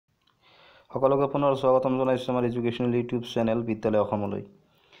সকলোকে পুনৰ স্বাগতম জনাইছোঁ আমাৰ এডুকেশ্যনেল ইউটিউব চেনেল বিদ্যালয় অসমলৈ।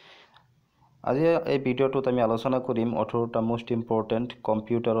 আজি এই ভিডিঅ'টোত আমি আলোচনা কৰিম 18টা মোষ্ট ইম্পৰ্টেণ্ট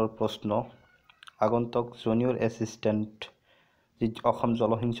কম্পিউটাৰৰ প্ৰশ্ন আগন্তুক জুনিয়ৰ এছিষ্টেণ্ট যি অসম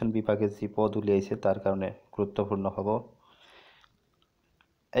জলসিঞ্চন বিভাগে যি পদ উলিয়াইছে তাৰ কাৰণে গুৰুত্বপূৰ্ণ হ'ব।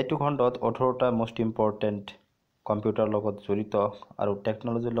 এইটো খণ্ডত 18টা মোষ্ট ইম্পৰ্টেণ্ট কম্পিউটাৰৰ লগত জড়িত আৰু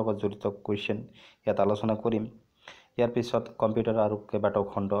টেকন'লজিৰ লগত জড়িত কুৱেশ্যন ইয়াত আলোচনা কৰিম। ইয়াৰ পিছত কম্পিউটাৰ আৰু কেইবাটাও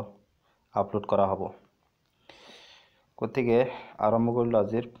খণ্ড আপলোড কৰা হ'ব। গতিকে আৰম্ভ কৰিলোঁ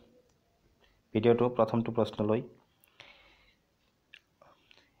আজিৰ ভিডিঅ'টো। প্ৰথমটো প্ৰশ্নলৈ,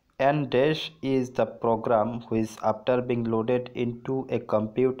 N dash is the program which after being loaded into a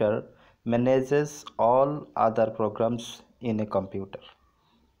computer manages all other programs in a computer.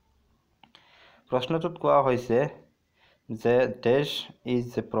 প্ৰশ্নটোত কোৱা হৈছে যে dash is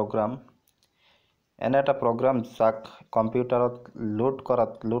a program, এনে এটা প্ৰগ্ৰাম যাক কম্পিউটাৰত লোড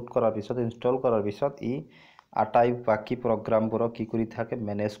কৰাৰ পিছত ইনষ্টল কৰাৰ পিছত ই আটাই বাকি প্ৰগ্ৰামবোৰক কি কৰি থাকে,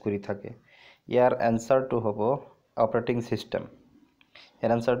 মেনেজ কৰি থাকে। ইয়াৰ এনসাৰটো হ'ব অপাৰেটিং সিস্টেম।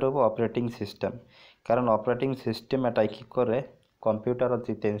 কাৰণ অপাৰেটিং সিস্টেম এটাই কি কৰে, কম্পিউটাৰত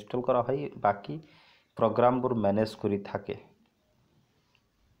যেতিয়া ইনষ্টল কৰা হয় বাকি প্ৰগ্ৰামবোৰ মেনেজ কৰি থাকে।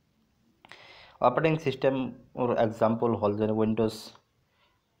 অপাৰেটিং সিস্টেমৰ এক্সাম্পল হ'ল যেনে Windows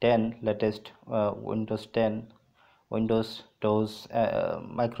 10 latest, Windows 10, Windows dose,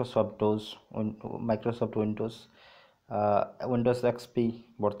 Microsoft Windows, Windows XP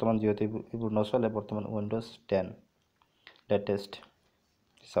বৰ্তমান যিহেতু এইবোৰ নচলে, বৰ্তমান উইণ্ডোজ 10 লেটেষ্ট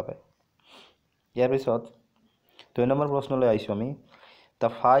হিচাপে। ইয়াৰ পিছত 2 নম্বৰ প্ৰশ্নলৈ আহিছোঁ আমি। The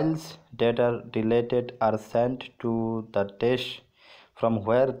files that are deleted are sent to the dash from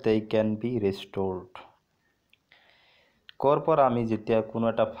where they can be restored. ক'ৰ পৰা আমি যেতিয়া কোনো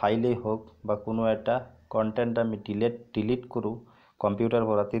এটা ফাইলেই হওক বা কোনো এটা কণ্টেণ্ট আমি ডিলিট কৰোঁ কম্পিউটাৰ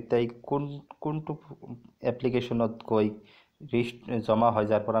পৰা, তেতিয়া কোনটো এপ্লিকেশ্যনত গৈ জমা হয়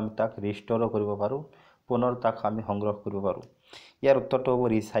যাৰ পৰা আমি তাক ৰিষ্ট'ৰো কৰিব পাৰোঁ, পুনৰ তাক আমি সংগ্ৰহ কৰিব পাৰোঁ। ইয়াৰ উত্তৰটো হ'ব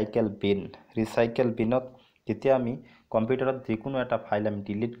ৰিচাইকেল বিন। ৰিচাইকেল বিনত যেতিয়া আমি কম্পিউটাৰত যিকোনো এটা ফাইল আমি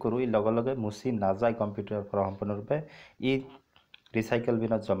ডিলিট কৰোঁ, ই লগে লগে মুচি নাযায় কম্পিউটাৰৰ পৰা সম্পূৰ্ণৰূপে, ই ৰিচাইকেল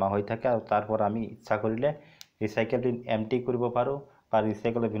বিনত জমা হৈ থাকে আৰু তাৰ পৰা আমি ইচ্ছা কৰিলে ৰিচাইকেল বিন এমটি কৰিব পাৰোঁ বা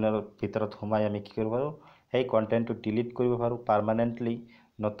ৰিচাইকেল বিনৰ ভিতৰত সোমাই আমি কি কৰিব পাৰোঁ, সেই কণ্টেণ্টটো ডিলিট কৰিব পাৰোঁ পাৰ্মানেণ্টলি,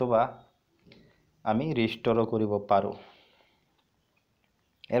 নতুবা আমি ৰিষ্ট'ৰো কৰিব পাৰোঁ।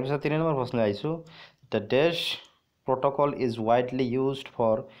 ইয়াৰ পিছত 3 নম্বৰ প্ৰশ্ন আহিছোঁ। The dash protocol is widely used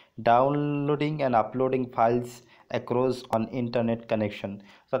for downloading and uploading files across an internet connection.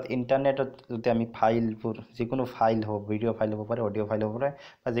 অৰ্থাৎ ইণ্টাৰনেটত যদি আমি ফাইলবোৰ, যিকোনো ফাইল হ'ব, ভিডিঅ' ফাইল হ'ব পাৰে, অডিঅ' ফাইল হ'ব পাৰে,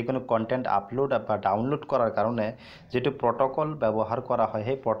 বা যিকোনো কণ্টেণ্ট আপলোড বা ডাউনলোড কৰাৰ কাৰণে যিটো প্ৰট'কল ব্যৱহাৰ কৰা হয়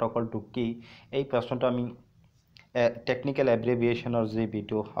সেই প্ৰট'কলটো কি? এই প্ৰশ্নটো আমি টেকনিকেল এব্ৰিভিয়েশ্যনৰ যি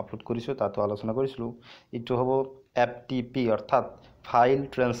ভিডিঅ' আপলোড কৰিছোঁ তাতো আলোচনা কৰিছিলোঁ। এইটো হ'ব FTP অৰ্থাৎ ফাইল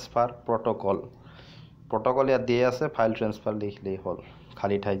ট্ৰেন্সফাৰ প্ৰট'কল। প্ৰট'কল ইয়াত দিয়ে আছে, ফাইল ট্ৰেন্সফাৰ লিখিলেই হ'ল,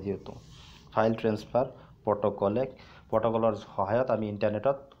 খালী ঠাই যিহেতু। ফাইল ট্ৰেন্সফাৰ প্ৰট'কলৰ সহায়ত আমি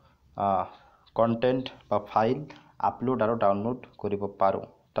ইণ্টাৰনেটত কণ্টেণ্ট বা ফাইল আপলোড আৰু ডাউনলোড কৰিব পাৰোঁ,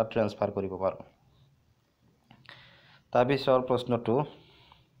 তাত ট্ৰেন্সফাৰ কৰিব পাৰোঁ। তাৰপিছৰ প্ৰশ্নটো,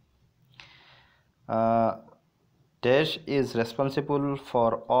 dash is responsible for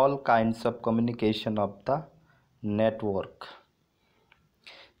all kinds of communication of the network.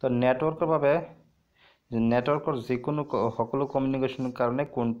 তো নেটৱৰ্কৰ বাবে, নেটৱৰ্কৰ যিকোনো সকলো কমিউনিকেশ্যনৰ কাৰণে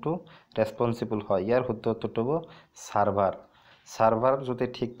কোনটো ৰেছপনচিবল হয়? ইয়াৰ শুদ্ধ উত্তৰটো হ'ব ছাৰ্ভাৰ। ছাৰ্ভাৰ যদি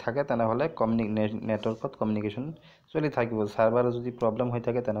ঠিক থাকে তেনেহ'লে নেটৱৰ্কত কমিউনিকেশ্যন চলি থাকিব। ছাৰ্ভাৰ যদি প্ৰব্লেম হৈ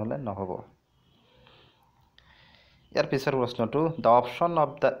থাকে তেনেহ'লে নহ'ব। ইয়াৰ পিছৰ প্ৰশ্নটো, the option of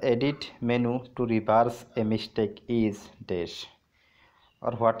the edit menu to reverse a mistake is dash,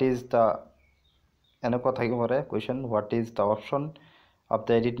 or what is the, এনেকুৱা থাকিব পাৰে question, what is the option of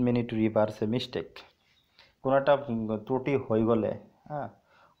the edit menu to reverse a mistake? কোনো এটা ত্ৰুটি হৈ গ'লে,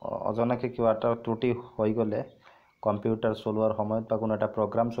 অজনাকৈ কিবা এটা ত্ৰুটি হৈ গ'লে কম্পিউটাৰ চলোৱাৰ সময়ত বা কোনো এটা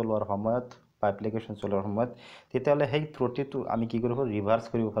প্ৰগ্ৰাম চলোৱাৰ সময়ত বা এপ্লিকেশ্যন চলোৱাৰ সময়ত, তেতিয়াহ'লে সেই ত্ৰুটিটো আমি কি কৰিব পাৰোঁ, ৰিভাৰ্ছ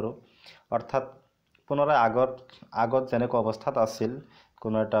কৰিব পাৰোঁ। অৰ্থাৎ পুনৰাই আগত যেনেকুৱা অৱস্থাত আছিল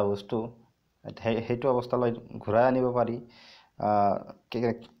কোনো এটা বস্তু, সেইটো অৱস্থালৈ ঘূৰাই আনিব পাৰি।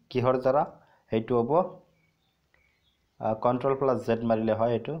 কিহৰ দ্বাৰা? সেইটো হ'ব Ctrl+Z মাৰিলে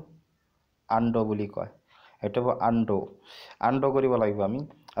হয়, সেইটো আনডো বুলি কয়। সেইটো হ'ব আনডো কৰিব লাগিব আমি,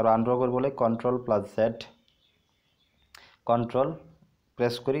 আৰু আনডো কৰিবলৈ Ctrl+Z, কণ্ট্ৰল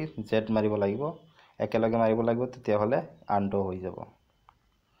প্ৰেছ কৰি Z মাৰিব লাগিব, একেলগে মাৰিব লাগিব, তেতিয়াহ'লে আনডো হৈ যাব।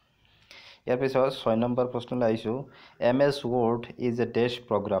 ইয়াৰ পিছত 6 নম্বৰ প্ৰশ্নলৈ আহিছোঁ। MS Word is a dash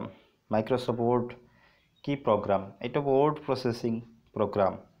program. Microsoft word কি প্ৰগ্ৰাম? এইটো ৱৰ্ড প্ৰচেছিং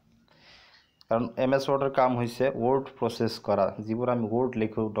প্ৰগ্ৰাম। কাৰণ MS Wordৰ কাম হৈছে ৱৰ্ড প্ৰচেছ কৰা, যিবোৰ আমি ৱৰ্ড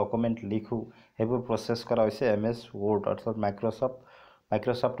লিখোঁ, ডকুমেণ্ট লিখোঁ, সেইবোৰ প্ৰচেছ কৰা হৈছে MS Word অৰ্থাৎ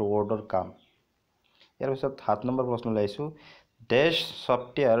মাইক্ৰ'ছফ্ট ৱৰ্ডৰ কাম। ইয়াৰ পিছত 7 নম্বৰ প্ৰশ্নলৈ আহিছোঁ। ডেছ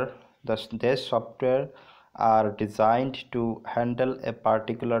software are designed to handle a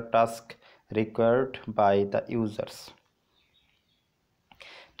particular task required by the users.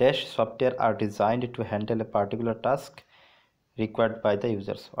 Dash software are designed to handle a particular task required by the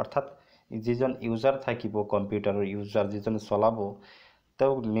users. অর্থাৎ যিজন ইউজাৰ থাকিব, কম্পিউটাৰৰ ইউজাৰ যিজন চলাব,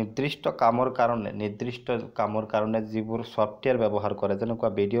 তেওঁ নিৰ্দিষ্ট কামৰ কাৰণে যিবোৰ ছফ্টৱেৰ ব্যৱহাৰ কৰে, যেনেকুৱা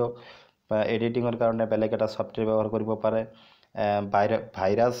ভিডিঅ' এডিটিঙৰ কাৰণে বেলেগ এটা ছফ্টৱেৰ ব্যৱহাৰ কৰিব পাৰে,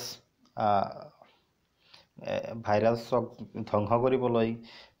 ভাইৰাছক ধ্বংস কৰিবলৈ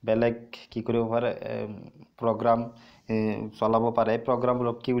বেলেগ কি কৰিব পাৰে, প্ৰগ্ৰাম চলাব পাৰে।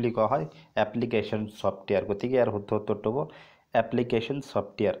 প্ৰগ্ৰামবোৰক কি বুলি কোৱা হয়? Application software. গতিকে ইয়াৰ শুদ্ধ উত্তৰটো হ'ব application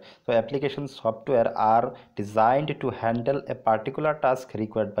software. So application software are designed to handle a particular task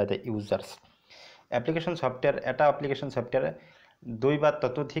required by the users. Application software, এটা এপ্লিকেশ্যন ছফ্টৱেৰে 2 বা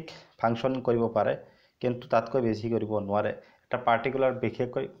ততোধিক ফাংচন কৰিব পাৰে, কিন্তু তাতকৈ বেছি কৰিব নোৱাৰে। এটা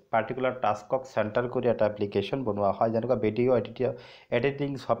বিশেষকৈ পাৰ্টিকুলাৰ টাস্কক চেণ্টাৰ কৰি এটা এপ্লিকেশ্যন বনোৱা হয়। যেনেকুৱা ভিডিঅ' এডিটিং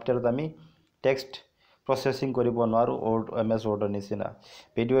ছফ্টৱেৰত আমি টেক্সট প্ৰচেছিং কৰিব নোৱাৰোঁ MS Wordৰ নিচিনা।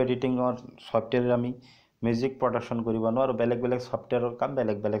 ভিডিঅ' এডিটিঙৰ ছফ্টৱেৰ আমি মিউজিক প্ৰডাকশ্যন কৰিব নোৱাৰোঁ। বেলেগ ছফ্টৱেৰৰ কাম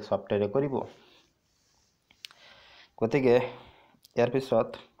বেলেগ ছফ্টৱেৰে কৰিব। গতিকে ইয়াৰ পিছত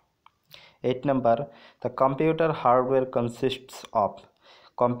 8 number, the computer hardware কনচিষ্টছ of.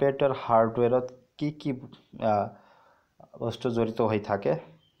 Computer হাৰ্ডৱেৰত কি বস্তু জড়িত হৈ থাকে?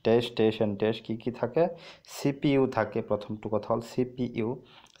 ডেছ কি থাকে? CPU থাকে। প্ৰথমটো কথা হ'ল CPU,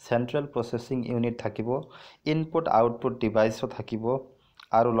 চেণ্ট্ৰেল প্ৰচেছিং ইউনিট থাকিব, ইনপুট আউটপুট ডিভাইচো থাকিব,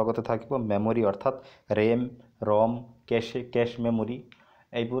 আৰু লগতে থাকিব মেমৰি অৰ্থাৎ ৰেম, ৰম, কেশ মেমৰি,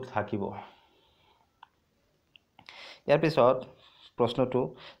 এইবোৰ থাকিব। ইয়াৰ পিছত প্ৰশ্নটো,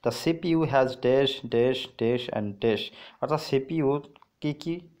 the CPU has dash and ডেছ। অৰ্থাৎ CPU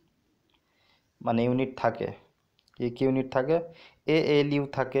কি মানে ইউনিট থাকে? কি ইউনিট থাকে? ALU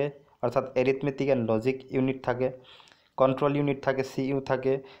থাকে, অৰ্থাৎ এৰিথমেটিক এণ্ড লজিক ইউনিট থাকে, কণ্ট্ৰল ইউনিট থাকে, CU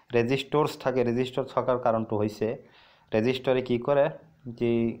থাকে, ৰেজিষ্টৰ্ছ থাকে। ৰেজিষ্টৰ থকাৰ কাৰণটো হৈছে ৰেজিষ্টৰে কি কৰে?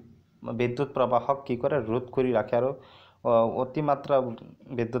 যি বিদ্যুৎ প্ৰবাহক কি কৰে? ৰোধ কৰি ৰাখে, আৰু অতিমাত্ৰা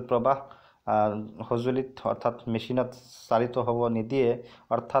বিদ্যুৎ প্ৰবাহ সঁজুলিত অৰ্থাৎ মেচিনত চালিত হ'ব নিদিয়ে,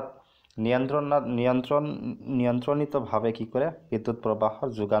 অৰ্থাৎ নিয়ন্ত্ৰণিতভাৱে কি কৰে? বিদ্যুৎ প্ৰবাহৰ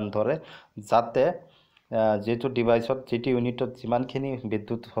যোগান ধৰে, যাতে যিটো ডিভাইচত যিটো ইউনিটত যিমানখিনি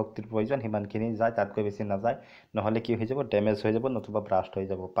বিদ্যুৎ শক্তিৰ প্ৰয়োজন সিমানখিনি যায়, তাতকৈ বেছি নাযায়। নহ'লে কি হৈ যাব? ডেমেজ হৈ যাব, নতুবা ব্ৰাষ্ট হৈ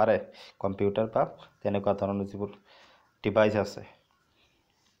যাব পাৰে কম্পিউটাৰ বা তেনেকুৱা ধৰণৰ যিবোৰ ডিভাইচ আছে।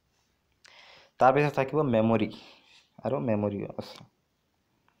 তাৰপিছত থাকিব মেমৰি, আৰু মেমৰিও আছে।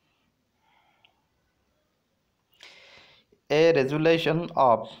 A resolution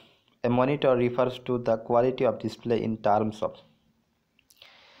of a monitor refers to the quality of display in terms of.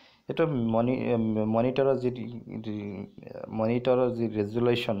 এইটো মনিটৰৰ যি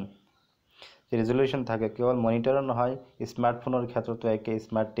ৰেজুলেশ্যন থাকে, কেৱল মনিটৰৰ নহয়, স্মাৰ্টফোনৰ ক্ষেত্ৰতো একে,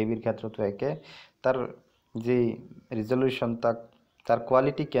 স্মাৰ্ট টিভিৰ ক্ষেত্ৰতো একে। তাৰ যি ৰিজলিউশ্যন, তাৰ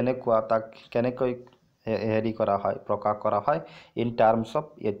কোৱালিটি কেনেকুৱা, তাক কেনেকৈ প্ৰকাশ কৰা হয়? ইন টাৰ্মছ অফ,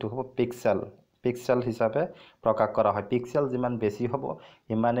 এইটো হ'ব পিক্সেল হিচাপে প্ৰকাশ কৰা হয়। পিক্সেল যিমান বেছি হ'ব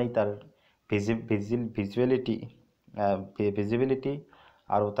সিমানেই তাৰ ভিজিবিলিটি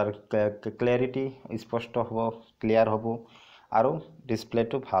আৰু তাৰ ক্লেৰিটি স্পষ্ট হ'ব, ক্লিয়াৰ হ'ব, আৰু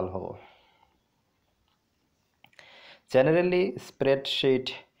ডিছপ্লেটো ভাল হ'ব। Generally spreadsheet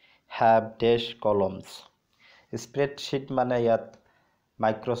have dash columns. Spreadsheet মানে ইয়াত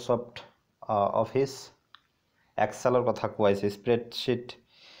মাইক্ৰ'ছফ্ট অফিচ এক্সেলৰ কথা কোৱা হৈছে। স্প্ৰেডশ্বীট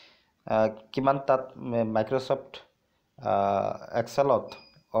কিমান তাত মাইক্ৰ'ছফ্ট এক্সেলত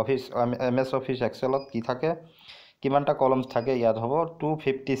MS অফিচ এক্সেলত কি থাকে? কিমানটা কলমছ থাকে? ইয়াত হ'ব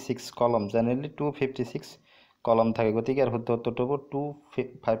 256 কলম। জেনেৰেলি 256 কলম থাকে। গতিকে ইয়াৰ শুদ্ধ উত্তৰটো হ'ব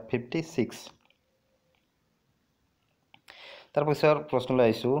 256। তাৰপিছত প্ৰশ্নলৈ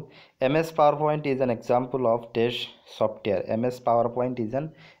আহিছোঁ। MS PowerPoint is an example of dash software. MS PowerPoint is an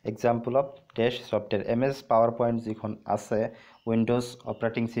example of dash software. MS PowerPoint যিখন আছে উইণ্ডোজ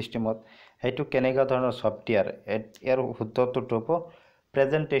অপাৰেটিং ছিষ্টেমত, সেইটো কেনেকুৱা ধৰণৰ ছফ্টৱেৰ? ইয়াৰ শুদ্ধ উত্তৰটো হ'ব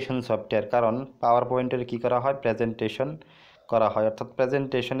প্ৰেজেণ্টেশ্যন ছফ্টৱেৰ। কাৰণ পাৱাৰ পইণ্টেৰে কি কৰা হয়? প্ৰেজেণ্টেশ্যন কৰা হয়, অৰ্থাৎ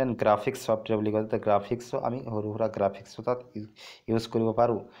প্ৰেজেণ্টেশ্যন এণ্ড গ্ৰাফিক্স ছফ্টৱেৰ বুলি কয়। গ্ৰাফিক্সো আমি সৰু সুৰা গ্ৰাফিক্সো তাত ইউজ কৰিব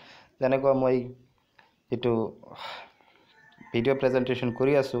পাৰোঁ। যেনেকুৱা মই যিটো ভিডিঅ' প্ৰেজেণ্টেশ্যন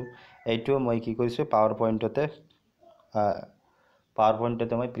কৰি আছোঁ, এইটোও মই কি কৰিছোঁ? পাৱাৰ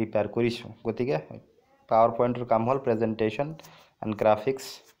পইণ্টতে মই প্ৰিপেয়াৰ কৰিছোঁ। গতিকে পাৱাৰ পইণ্টৰ কাম হ'ল প্ৰেজেণ্টেশ্যন এণ্ড গ্ৰাফিক্স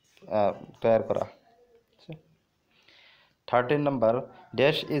তৈয়াৰ কৰা 13 number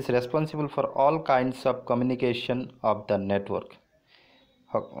dash is responsible for all kinds of communication of the network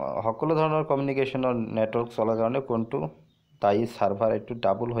সকলো ধৰণৰ কমিউনিকেশনৰ নেটৱৰ্ক চলাৰ কাৰণে কোনটো দায়ী সাৰ্ভাৰ এটো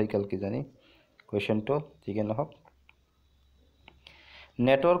ডাবল হৈ গল কি জানি কোৱেশ্চনটো ঠিকে নহক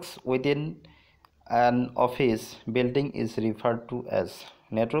networks within an office building is referred to as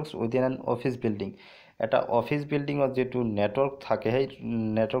networks within an office building এটা অফিস বিল্ডিংত যেটো নেটৱৰ্ক থাকে সেই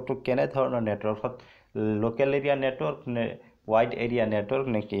নেটৱৰ্কটো কেনে ধৰণৰ নেটৱৰ্কত লোকেল এৰিয়া নেটৱৰ্ক নে wide area network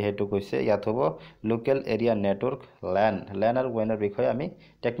নেকি হেতু কৈছে ইয়াত হ'ব local area network LAN আৰু WAN এৰ বিষয়ে আমি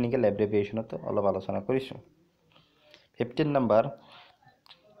টেকনিক্যাল অ্যাব্ৰিভিয়েশনত অলপ আলোচনা কৰিছো 15 number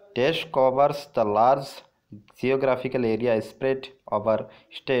dash covers the large geographical area spread over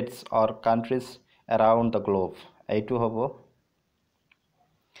states or countries around the globe এইটো হ'ব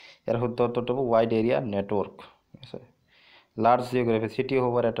এর উত্তৰটো হ'ব wide area network large geographic city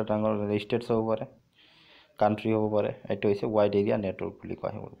হ'ব এটা ডাঙৰ states হ'ব পাৰে country hobo pare eto hoise wide area network boli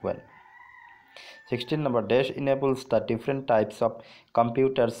koy well 16 number dash enables the different types of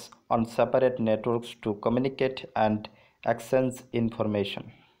computers on separate networks to communicate and exchange information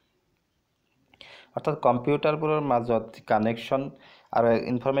অর্থাৎ computer পুরোর মাজত connection আর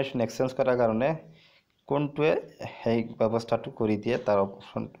information exchange করার কারণে কোনটোৱে এই ব্যবস্থাটো কৰি দিয়ে তাৰ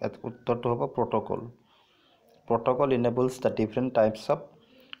option উত্তৰটো হ'ব protocol enables the different types of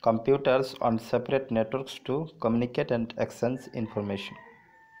computers on separate networks to communicate and exchange information.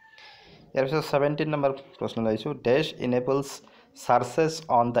 Here is 17 number প্রশ্ন লাইছো dash enables searches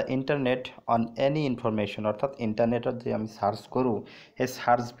on the internet on any information অর্থাৎ ইন্টারনেটত যে আমি সার্চ কৰো এই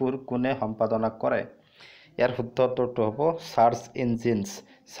সাৰ্চবোৰ কোনে সম্পাদনা কৰে ইয়াৰ উত্তৰটো হ'ব সাৰ্চ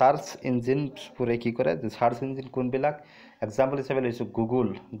ইঞ্জিনস পুৰে কি কৰে যে সার্চ ইঞ্জিন কোনবিলাক एग्जांपल হিচাপে লৈছো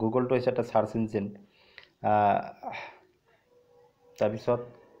গুগল তো হৈছে এটা সার্চ ইঞ্জিন তাৰপিছত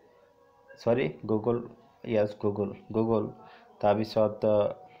sorry google তাৰপিছত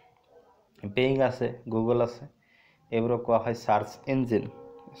Bing আছে Google আছে এবোৰ কোৱা হয় search engine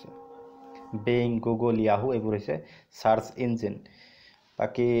Bing Google Yahoo এবোৰ হৈছে সাৰ্চ ইঞ্জিন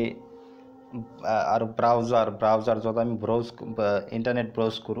বাকি আৰ ব্ৰাউজাৰ যত আমি ইন্টাৰনেট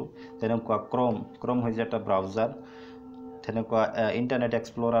ব্ৰাউজ কৰো তেনেকুৱা ক্ৰোম হৈছে এটা ব্ৰাউজাৰ তেনেকুৱা ইন্টাৰনেট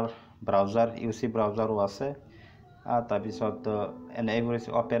এক্সপ্লোৰাৰ ব্ৰাউজাৰ ইউসি ব্ৰাউজাৰও আছে তাৰপিছত এইবোৰ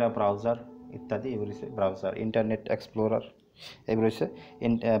হৈছে অপেৰা ব্ৰাউজাৰ ইত্যাদি এইবোৰ হৈছে ব্ৰাউজাৰ ইন্টাৰনেট এক্সপ্লোৰাৰ এইবোৰ হৈছে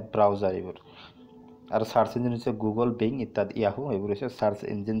ব্ৰাউজাৰ এইবোৰ আৰু সাৰ্চ ইঞ্জিন হৈছে গুগল বিং ইত্যাদি ইয়াহু এইবোৰ হৈছে সাৰ্চ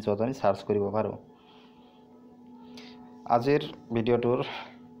ইঞ্জিন যত আমি সাৰ্চ কৰিব পাৰো আজিৰ ভিডিওটোৰ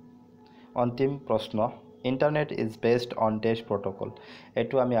অন্তিম প্ৰশ্ন internet is based on dash protocol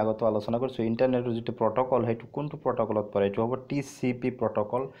এটো আমি আগত আলোচনা কৰিছো ইন্টাৰনেটৰ যেটো প্ৰটোকল হেতু কোনটো প্ৰটোকলত পৰে এটো হ'ব TCP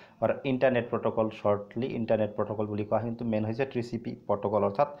protocol R internet protocol শৰ্টলি internet protocol বুলি কোৱা কিন্তু মেন হৈছে টিসিপি প্ৰটোকল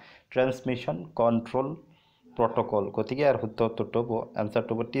অৰ্থাৎ ট্ৰান্সমিশন কন্ট্ৰোল প্ৰটোকল গতিকে আৰ উত্তৰটো হ'ব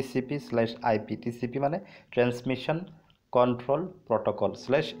আনসাৰটো হ'ব TCP/IP টিসিপি মানে ট্ৰান্সমিশন কন্ট্ৰোল প্ৰটোকল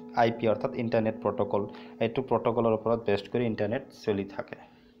 /IP অৰ্থাৎ ইন্টাৰনেট প্ৰটোকল এটো প্ৰটোকলৰ ওপৰত বেসড কৰি ইন্টাৰনেট চলি থাকে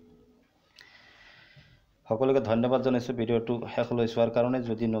সকলোকে ধন্যবাদ জনাইছো ভিডিওটো শেষলৈ চোৱাৰ কাৰণে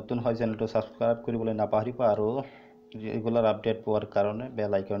যদি নতুন হয় চেনেলটো সাবস্ক্ৰাইব কৰিবলৈ নাপাহৰিব আৰু ৰেগুলাৰ আপডেট পোৱাৰ কাৰণে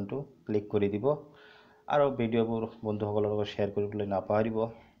বেল আইকনটো ক্লিক কৰি দিব আৰু ভিডিওবোৰ বন্ধুসকলৰ লগত শেয়াৰ কৰিবলৈ নাপাহৰিব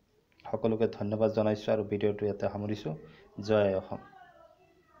সকলোকে ধন্যবাদ জনাইছো আৰু ভিডিওটো ইয়াতে সামৰিছো জয় অসম